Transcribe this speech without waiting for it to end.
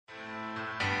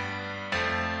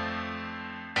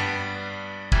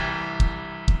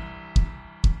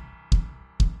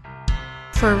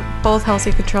for both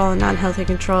healthy control and non-healthy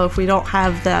control, if we don't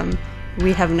have them,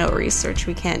 we have no research.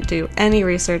 We can't do any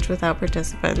research without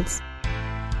participants.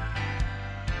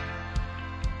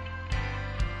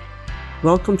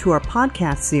 Welcome to our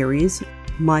podcast series,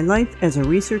 My Life as a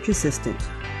Research Assistant.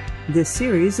 This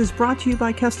series is brought to you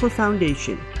by Kessler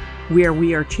Foundation, where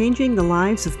we are changing the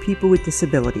lives of people with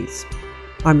disabilities.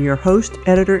 I'm your host,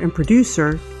 editor, and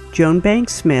producer, Joan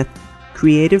Banks Smith,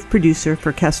 creative producer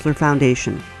for Kessler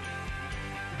Foundation.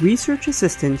 Research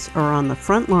assistants are on the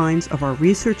front lines of our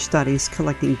research studies,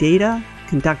 collecting data,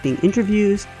 conducting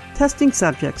interviews, testing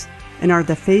subjects, and are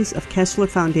the face of Kessler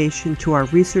Foundation to our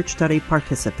research study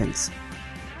participants.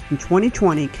 In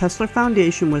 2020, Kessler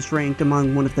Foundation was ranked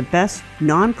among one of the best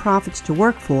nonprofits to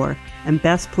work for and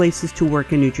best places to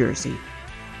work in New Jersey.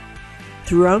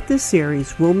 Throughout this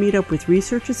series, we'll meet up with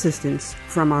research assistants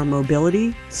from our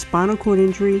mobility, spinal cord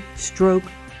injury, stroke,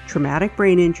 traumatic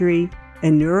brain injury,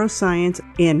 and neuroscience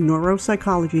and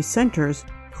neuropsychology centers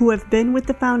who have been with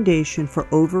the foundation for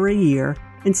over a year,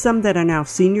 and some that are now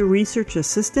senior research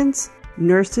assistants,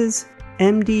 nurses,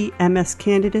 MD, MS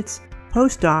candidates,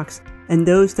 postdocs, and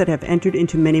those that have entered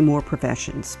into many more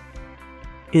professions.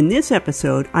 In this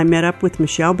episode, I met up with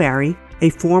Michelle Barry,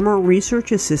 a former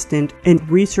research assistant and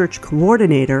research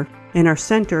coordinator in our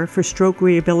Center for Stroke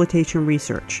Rehabilitation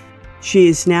Research. She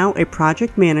is now a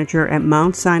project manager at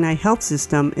Mount Sinai Health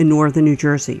System in northern New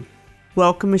Jersey.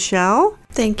 Welcome, Michelle.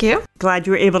 Thank you. Glad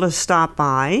you were able to stop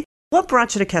by. What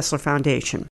brought you to Kessler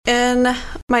Foundation? In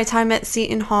my time at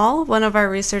Seton Hall, one of our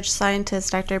research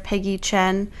scientists, Dr. Peggy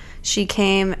Chen, she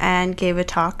came and gave a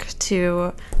talk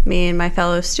to me and my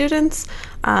fellow students,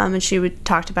 and she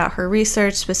talked about her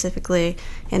research, specifically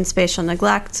in spatial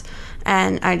neglect,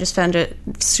 and I just found it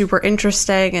super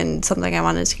interesting and something I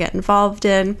wanted to get involved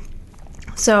in.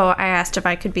 So I asked if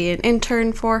I could be an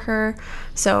intern for her.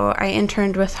 So I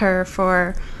interned with her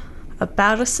for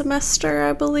about a semester,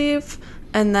 I believe,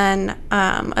 and then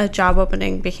a job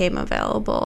opening became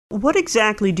available. What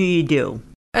exactly do you do?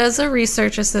 As a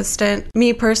research assistant,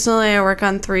 me personally, I work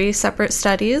on 3 separate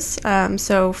studies.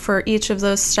 So for each of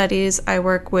those studies, I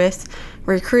work with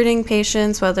recruiting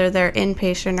patients, whether they're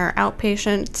inpatient or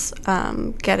outpatients,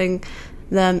 getting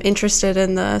them interested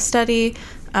in the study,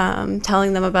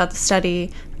 telling them about the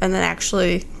study, and then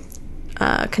actually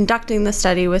conducting the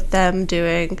study with them,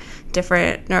 doing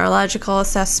different neurological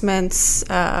assessments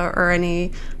or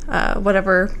any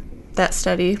whatever that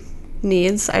study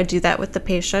needs. I do that with the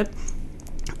patient.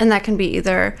 And that can be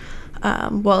either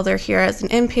while they're here as an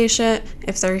inpatient.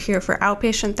 If they're here for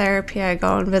outpatient therapy, I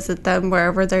go and visit them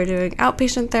wherever they're doing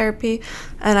outpatient therapy.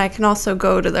 And I can also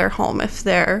go to their home if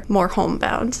they're more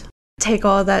homebound. Take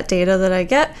all of that data that I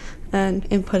get and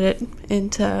input it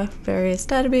into various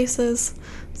databases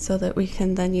so that we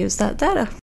can then use that data.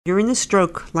 You're in the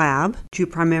stroke lab. Do you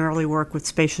primarily work with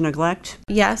spatial neglect?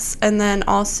 Yes, and then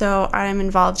also I'm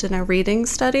involved in a reading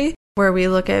study where we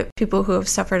look at people who have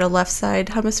suffered a left side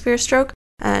hemisphere stroke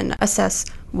and assess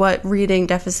what reading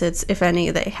deficits, if any,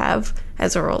 they have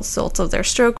as a result of their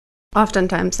stroke.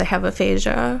 Oftentimes they have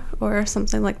aphasia or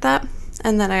something like that.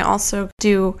 And then I also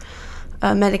do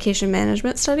a medication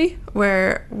management study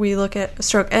where we look at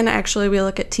stroke, and actually we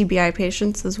look at TBI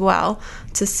patients as well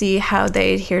to see how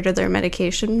they adhere to their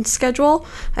medication schedule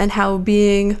and how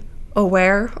being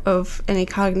aware of any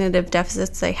cognitive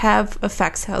deficits they have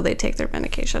affects how they take their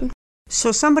medication.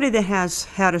 So somebody that has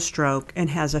had a stroke and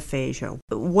has aphasia,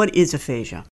 what is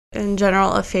aphasia? In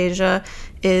general, aphasia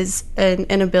is an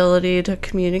inability to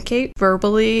communicate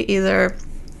verbally. Either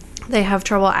they have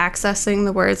trouble accessing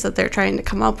the words that they're trying to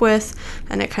come up with,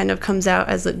 and it kind of comes out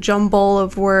as a jumble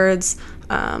of words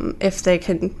if they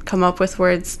can come up with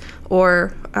words,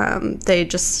 or they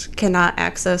just cannot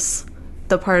access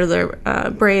the part of their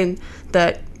brain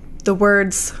that the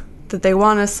words that they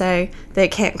want to say, they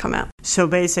can't come out. So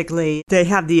basically, they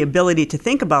have the ability to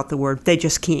think about the word, they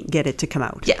just can't get it to come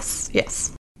out.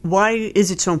 Yes. Why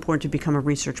is it so important to become a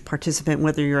research participant,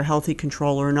 whether you're a healthy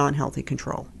control or a non-healthy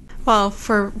control? Well,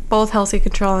 for both healthy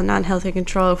control and non-healthy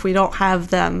control, if we don't have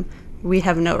them, we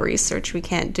have no research. We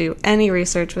can't do any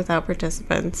research without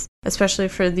participants. Especially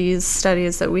for these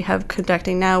studies that we have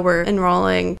conducting now, we're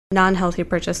enrolling non-healthy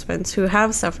participants who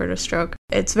have suffered a stroke.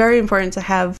 It's very important to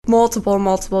have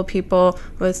multiple people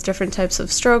with different types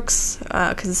of strokes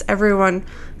because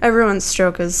everyone's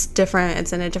stroke is different.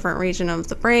 It's in a different region of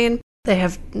the brain. They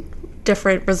have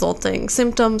different resulting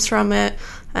symptoms from it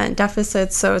and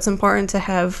deficits, so it's important to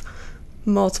have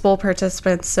multiple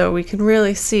participants so we can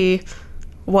really see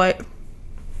what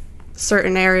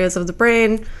certain areas of the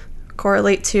brain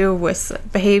correlate to with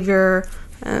behavior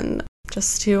and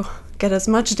just to get as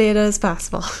much data as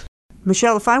possible.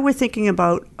 Michelle, if I were thinking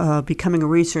about becoming a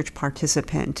research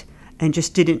participant and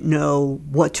just didn't know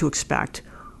what to expect,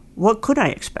 what could I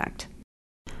expect?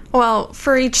 Well,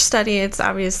 for each study, it's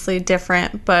obviously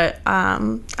different, but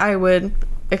I would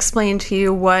explain to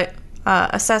you what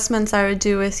assessments I would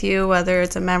do with you, whether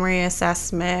it's a memory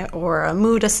assessment or a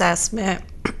mood assessment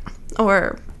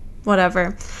or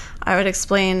whatever. I would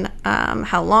explain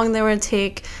how long they would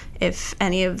take, if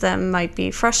any of them might be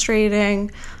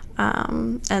frustrating,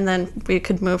 and then we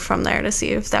could move from there to see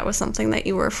if that was something that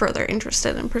you were further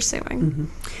interested in pursuing. Mm-hmm.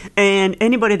 And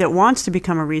anybody that wants to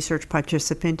become a research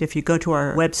participant, if you go to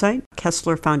our website,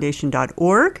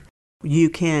 KesslerFoundation.org, you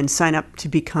can sign up to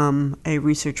become a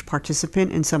research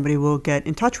participant and somebody will get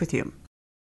in touch with you.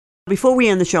 Before we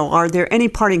end the show, are there any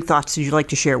parting thoughts that you'd like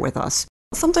to share with us?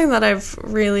 Something that I've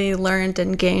really learned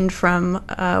and gained from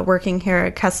working here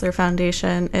at Kessler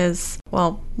Foundation is,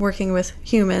 working with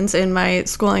humans. In my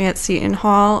schooling at Seton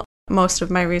Hall, most of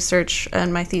my research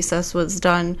and my thesis was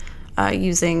done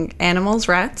using animals,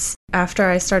 rats. After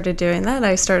I started doing that,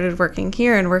 I started working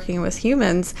here and working with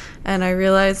humans, and I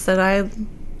realized that I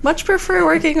much prefer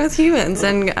working with humans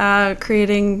and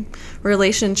creating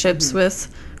relationships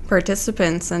with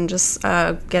participants and just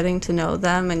getting to know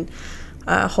them and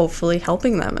hopefully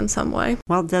helping them in some way.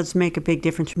 Well, it does make a big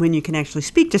difference when you can actually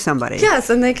speak to somebody. Yes,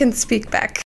 and they can speak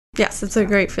back. Yes, it's a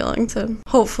great feeling to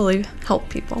hopefully help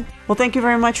people. Well, thank you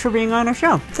very much for being on our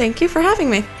show. Thank you for having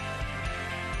me.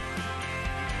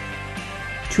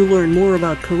 To learn more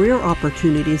about career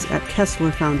opportunities at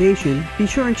Kessler Foundation, be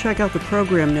sure and check out the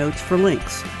program notes for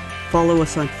links. Follow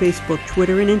us on Facebook,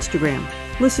 Twitter, and Instagram.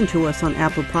 Listen to us on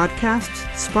Apple Podcasts,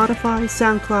 Spotify,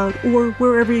 SoundCloud, or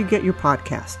wherever you get your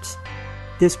podcasts.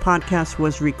 This podcast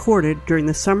was recorded during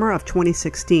the summer of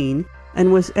 2016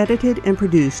 and was edited and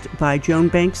produced by Joan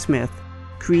Banks Smith,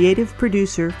 creative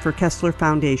producer for Kessler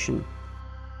Foundation.